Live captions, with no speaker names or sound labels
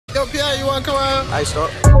Yo, Pierre, you wanna come out? Ice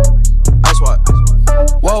up. Ice what?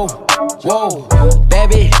 Whoa, whoa,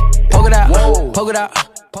 baby, poke it out, whoa, poke it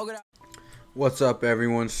out, poke it out. What's up,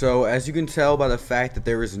 everyone? So, as you can tell by the fact that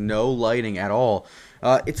there is no lighting at all,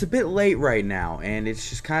 it's a bit late right now, and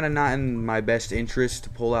it's just kind of not in my best interest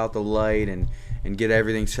to pull out the light and get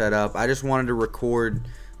everything set up. I just wanted to record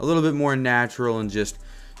a little bit more natural and just,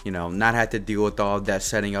 you know, not have to deal with all of that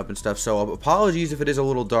setting up and stuff. So apologies if it is a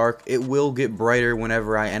little dark. It will get brighter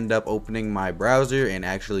whenever I end up opening my browser and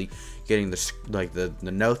actually getting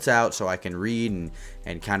the notes out so I can read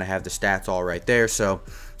and kind of have the stats all right there. So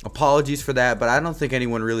apologies for that, but I don't think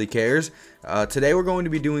anyone really cares. Today we're going to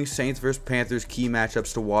be doing Saints vs. Panthers key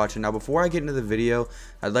matchups to watch. And now before I get into the video,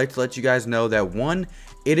 I'd like to let you guys know that one,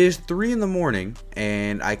 it is 3 in the morning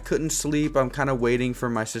and I couldn't sleep. I'm kind of waiting for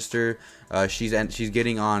my sister. She's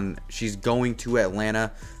going to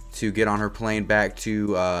Atlanta to get on her plane back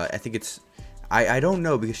to I think it's I don't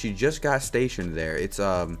know because she just got stationed there.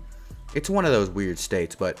 It's one of those weird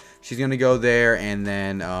states, but she's gonna go there, and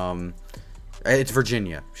then it's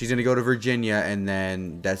Virginia. She's gonna go to Virginia, and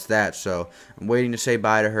then that's that. So I'm waiting to say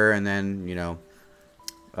bye to her, and then, you know,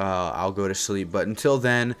 I'll go to sleep. But until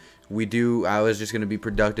then, I was just gonna be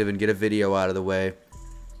productive and get a video out of the way.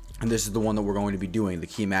 And this is the one that we're going to be doing, the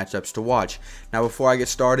key matchups to watch. Now, before I get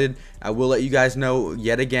started, I will let you guys know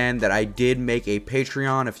yet again that I did make a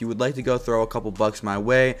Patreon. If you would like to go throw a couple bucks my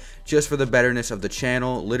way, just for the betterness of the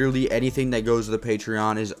channel, literally anything that goes to the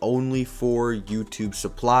Patreon is only for YouTube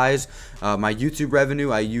supplies. My YouTube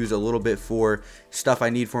revenue, I use a little bit for stuff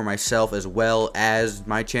I need for myself as well as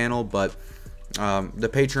my channel, but the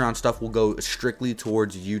Patreon stuff will go strictly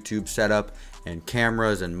towards YouTube setup and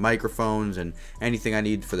cameras and microphones and anything I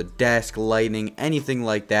need for the desk, lighting, anything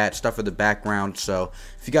like that, stuff for the background. So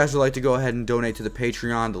if you guys would like to go ahead and donate to the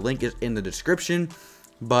Patreon, the link is in the description.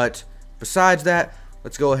 But besides that,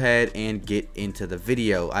 let's go ahead and get into the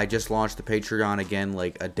video. I just launched the Patreon again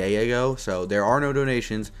like a day ago, so there are no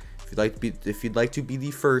donations. If you'd like to be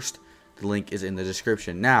the first, the link is in the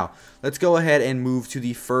description. Now, let's go ahead and move to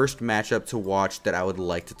the first matchup to watch that I would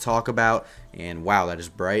like to talk about. And wow, that is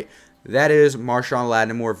bright. That is Marshawn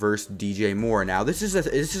Lattimore versus DJ Moore. Now, this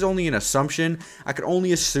is only an assumption. I could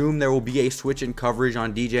only assume there will be a switch in coverage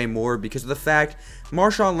on DJ Moore because of the fact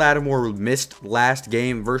Marshawn Lattimore missed last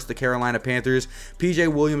game versus the Carolina Panthers.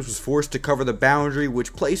 PJ Williams was forced to cover the boundary,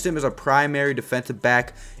 which placed him as a primary defensive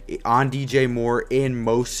back on DJ Moore in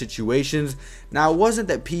most situations. Now, it wasn't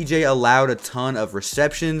that PJ allowed a ton of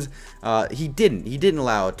receptions. He didn't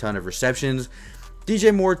allow a ton of receptions.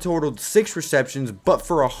 DJ Moore totaled 6 receptions, but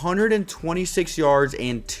for 126 yards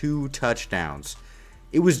and 2 touchdowns.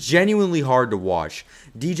 It was genuinely hard to watch.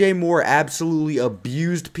 DJ Moore absolutely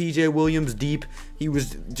abused PJ Williams deep. He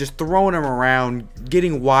was just throwing him around,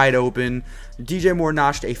 getting wide open. DJ Moore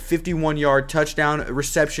notched a 51-yard touchdown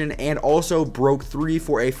reception and also broke 3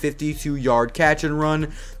 for a 52-yard catch and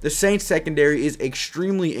run. The Saints secondary is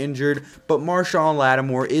extremely injured, but Marshawn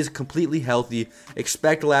Lattimore is completely healthy.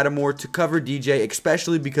 Expect Lattimore to cover DJ,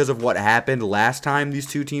 especially because of what happened last time these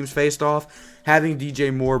two teams faced off. Having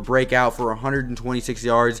DJ Moore break out for 126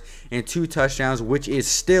 yards and 2 touchdowns, which is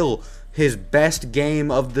still his best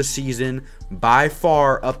game of the season by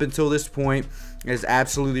far up until this point, is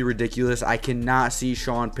absolutely ridiculous. I cannot see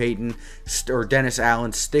Sean Payton or Dennis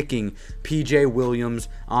Allen sticking PJ Williams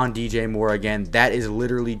on DJ Moore again. That is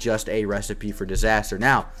literally just a recipe for disaster.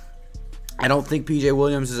 Now, I don't think PJ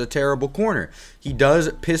Williams is a terrible corner. He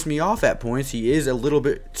does piss me off at points. He is a little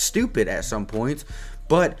bit stupid at some points,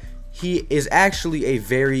 but he is actually a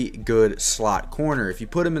very good slot corner. If you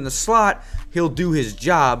put him in the slot, he'll do his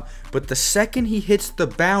job, but the second he hits the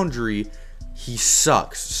boundary, he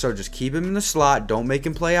sucks. So just keep him in the slot. Don't make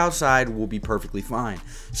him play outside. We'll be perfectly fine.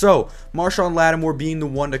 So, Marshawn Lattimore being the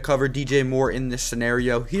one to cover DJ Moore in this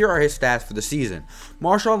scenario, here are his stats for the season.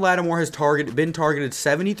 Marshawn Lattimore has been targeted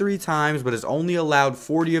 73 times, but has only allowed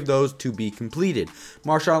 40 of those to be completed.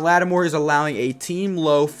 Marshawn Lattimore is allowing a team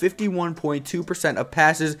low 51.2% of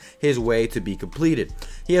passes his way to be completed.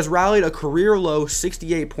 He has rallied a career low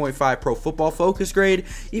 68.5 Pro Football Focus grade,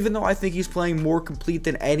 even though I think he's playing more complete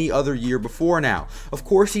than any other year before now. Of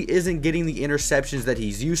course, he isn't getting the interceptions that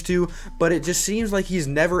he's used to, but it just seems like he's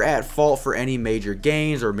never at fault for any major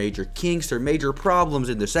gains or major kinks or major problems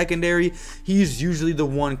in the secondary. He's usually the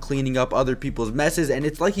one cleaning up other people's messes, and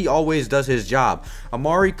it's like he always does his job.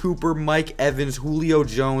 Amari Cooper, Mike Evans, Julio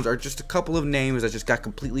Jones are just a couple of names that just got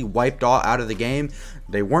completely wiped out of the game.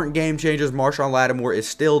 They weren't game changers. Marshawn Lattimore is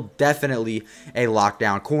still definitely a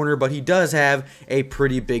lockdown corner, but he does have a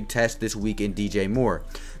pretty big test this week in DJ Moore.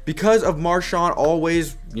 Because of Marshawn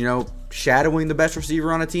always, shadowing the best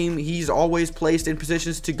receiver on a team, he's always placed in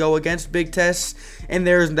positions to go against big tests, and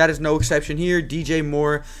that is no exception here. DJ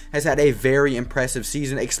Moore has had a very impressive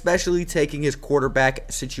season, especially taking his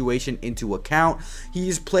quarterback situation into account.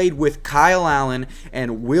 He's played with Kyle Allen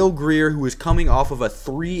and Will Grier, who is coming off of a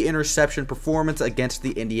 3-interception performance against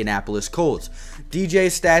the Indianapolis Colts.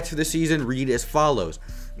 DJ's stats for the season read as follows: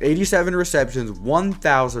 87 receptions,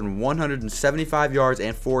 1,175 yards,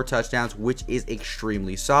 and 4 touchdowns, which is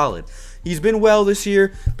extremely solid. He's been well this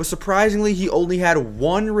year, but surprisingly, he only had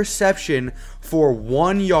 1 reception for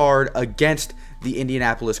 1 yard against the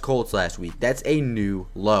Indianapolis Colts last week. That's a new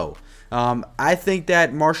low. I think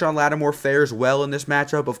that Marshawn Lattimore fares well in this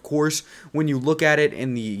matchup. Of course, when you look at it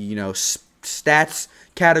in the, stats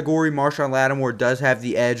category, Marshawn Lattimore does have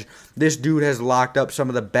the edge. This dude has locked up some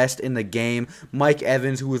of the best in the game. Mike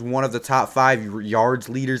Evans, who was one of the top 5 yards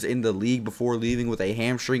leaders in the league before leaving with a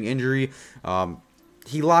hamstring injury,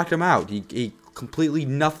 he locked him out. He completely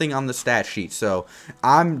nothing on the stat sheet. So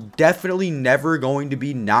I'm definitely never going to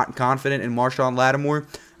be not confident in Marshawn Lattimore.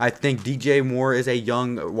 I think DJ Moore is a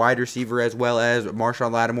young wide receiver, as well as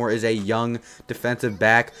Marshawn Lattimore is a young defensive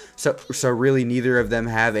back. So really neither of them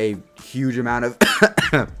have a huge amount of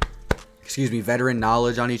veteran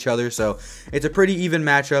knowledge on each other. So it's a pretty even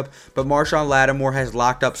matchup, but Marshawn Lattimore has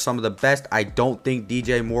locked up some of the best. I don't think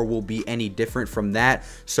DJ Moore will be any different from that.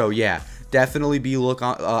 So yeah, definitely be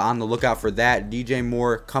on the lookout for that. DJ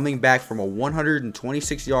Moore coming back from a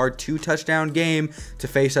 126-yard, 2-touchdown game to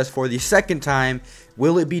face us for the second time.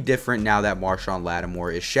 Will it be different now that Marshawn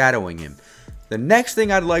Lattimore is shadowing him? The next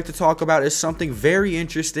thing I'd like to talk about is something very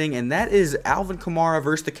interesting, and that is Alvin Kamara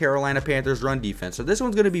versus the Carolina Panthers run defense. So this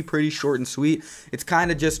one's going to be pretty short and sweet. It's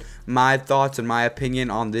kind of just my thoughts and my opinion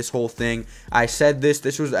on this whole thing. I said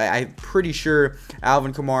I'm pretty sure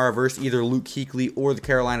Alvin Kamara versus either Luke Kuechly or the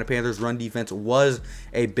Carolina Panthers run defense was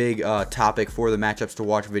a big topic for the matchups to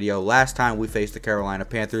watch video last time we faced the Carolina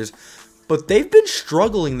Panthers. But they've been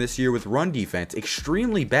struggling this year with run defense,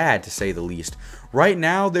 extremely bad to say the least. Right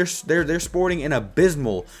now, they're sporting an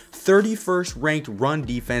abysmal 31st ranked run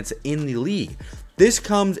defense in the league. This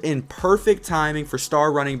comes in perfect timing for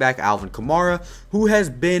star running back Alvin Kamara, who has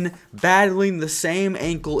been battling the same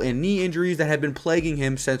ankle and knee injuries that have been plaguing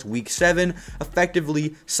him since Week 7,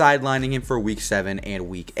 effectively sidelining him for Week 7 and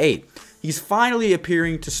Week 8. He's finally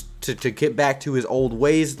appearing to get back to his old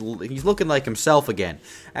ways. He's looking like himself again.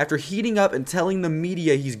 After heating up and telling the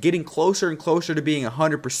media he's getting closer and closer to being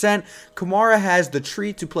 100%, Kamara has the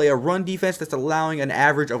treat to play a run defense that's allowing an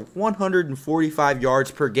average of 145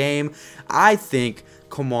 yards per game. I think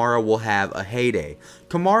Kamara will have a heyday.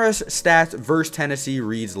 Kamara's stats versus Tennessee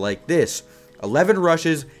reads like this: 11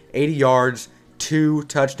 rushes, 80 yards, 2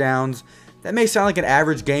 touchdowns. That may sound like an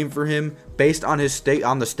average game for him based on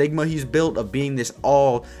the stigma he's built of being this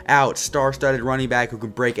all-out, star-studded running back who can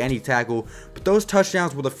break any tackle. But those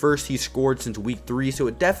touchdowns were the first he scored since Week 3, so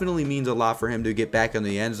it definitely means a lot for him to get back in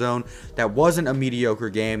the end zone. That wasn't a mediocre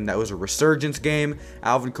game. That was a resurgence game.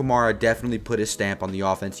 Alvin Kamara definitely put his stamp on the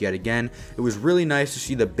offense yet again. It was really nice to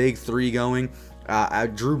see the big 3 going.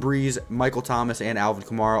 Drew Brees, Michael Thomas, and Alvin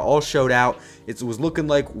Kamara all showed out. It was looking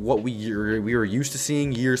like what we were used to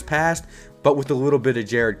seeing years past, but with a little bit of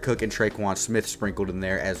Jared Cook and Traquan Smith sprinkled in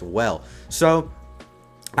there as well. So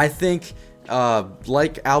I think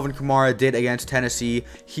like Alvin Kamara did against Tennessee,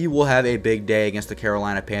 he will have a big day against the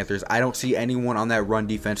Carolina Panthers. I don't see anyone on that run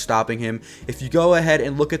defense stopping him. If you go ahead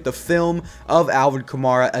and look at the film of Alvin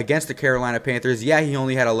Kamara against the Carolina Panthers, yeah, he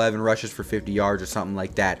only had 11 rushes for 50 yards or something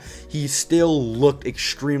like that. He still looked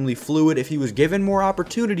extremely fluid. If he was given more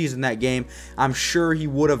opportunities in that game, I'm sure he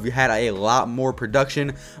would have had a lot more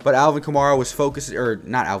production. But Alvin Kamara was focusing, or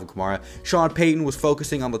not Alvin Kamara, Sean Payton was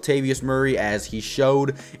focusing on Latavius Murray, as he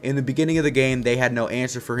showed in the beginning of the game. They had no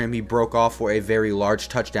answer for him. He broke off for a very large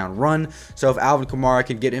touchdown run. So if Alvin Kamara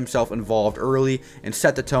can get himself involved early and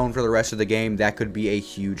set the tone for the rest of the game, that could be a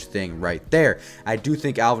huge thing right there. I do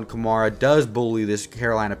think Alvin Kamara does bully this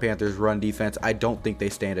Carolina Panthers run defense. I don't think they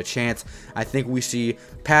stand a chance. I think we see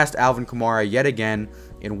past Alvin Kamara yet again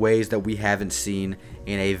in ways that we haven't seen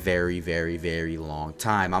in a very, very, very long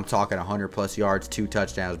time. I'm talking 100+ yards, 2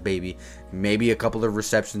 touchdowns, baby. Maybe a couple of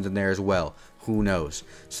receptions in there as well. Who knows?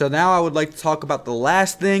 So now I would like to talk about the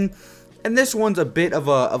last thing, and this one's a bit of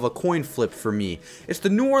a coin flip for me. It's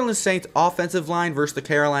the New Orleans Saints offensive line versus the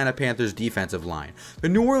Carolina Panthers defensive line. The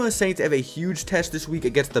New Orleans Saints have a huge test this week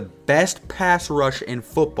against the best pass rush in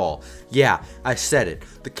football. Yeah, I said it.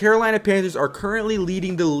 The Carolina Panthers are currently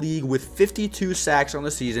leading the league with 52 sacks on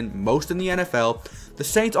the season, most in the NFL. The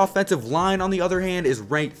Saints' offensive line, on the other hand, is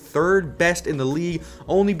ranked 3rd best in the league,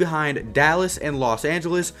 only behind Dallas and Los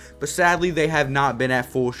Angeles, but sadly they have not been at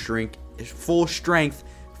full strength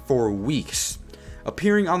for weeks.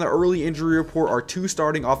 Appearing on the early injury report are 2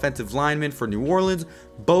 starting offensive linemen for New Orleans,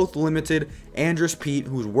 both limited: Andrus Peat,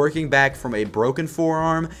 who's working back from a broken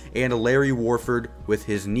forearm, and Larry Warford with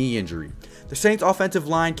his knee injury. The Saints' offensive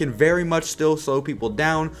line can very much still slow people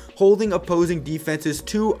down, holding opposing defenses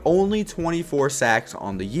to only 24 sacks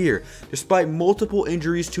on the year. Despite multiple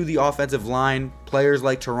injuries to the offensive line, players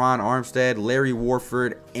like Teron Armstead, Larry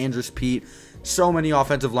Warford, Andrus Peat, so many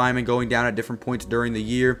offensive linemen going down at different points during the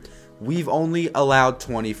year, we've only allowed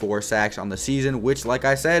 24 sacks on the season, which, like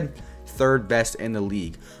I said, 3rd best in the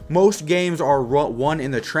league. Most games are won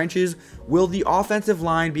in the trenches. Will the offensive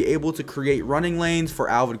line be able to create running lanes for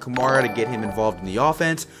Alvin Kamara to get him involved in the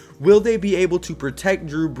offense? Will they be able to protect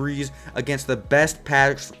Drew Brees against the best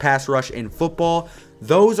pass rush in football?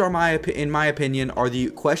 Those are, in my opinion, are the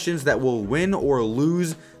questions that will win or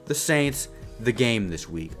lose the Saints the game this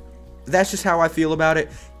week. That's just how I feel about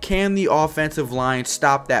it. Can the offensive line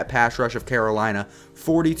stop that pass rush of Carolina?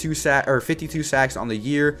 52 sacks on the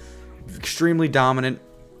year, extremely dominant.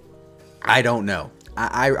 I don't know.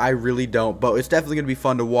 I really don't, but it's definitely going to be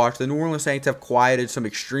fun to watch. The New Orleans Saints have quieted some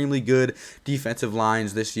extremely good defensive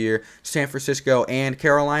lines this year. San Francisco and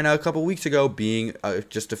Carolina a couple weeks ago being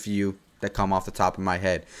just a few that come off the top of my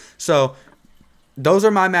head. So those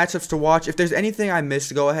are my matchups to watch. If there's anything I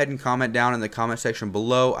missed, go ahead and comment down in the comment section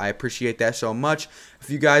below. I appreciate that so much. If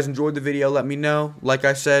you guys enjoyed the video, let me know. Like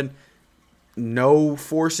I said, no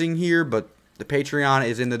forcing here, but the Patreon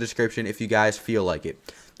is in the description if you guys feel like it.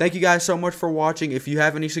 Thank you guys so much for watching. If you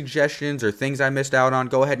have any suggestions or things I missed out on,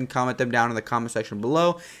 go ahead and comment them down in the comment section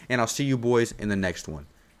below, and I'll see you boys in the next one.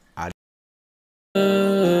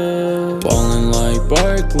 Ballin' like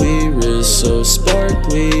Barkley, wrist so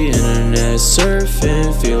sparkly, internet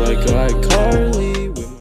surfing, feel like iCarly.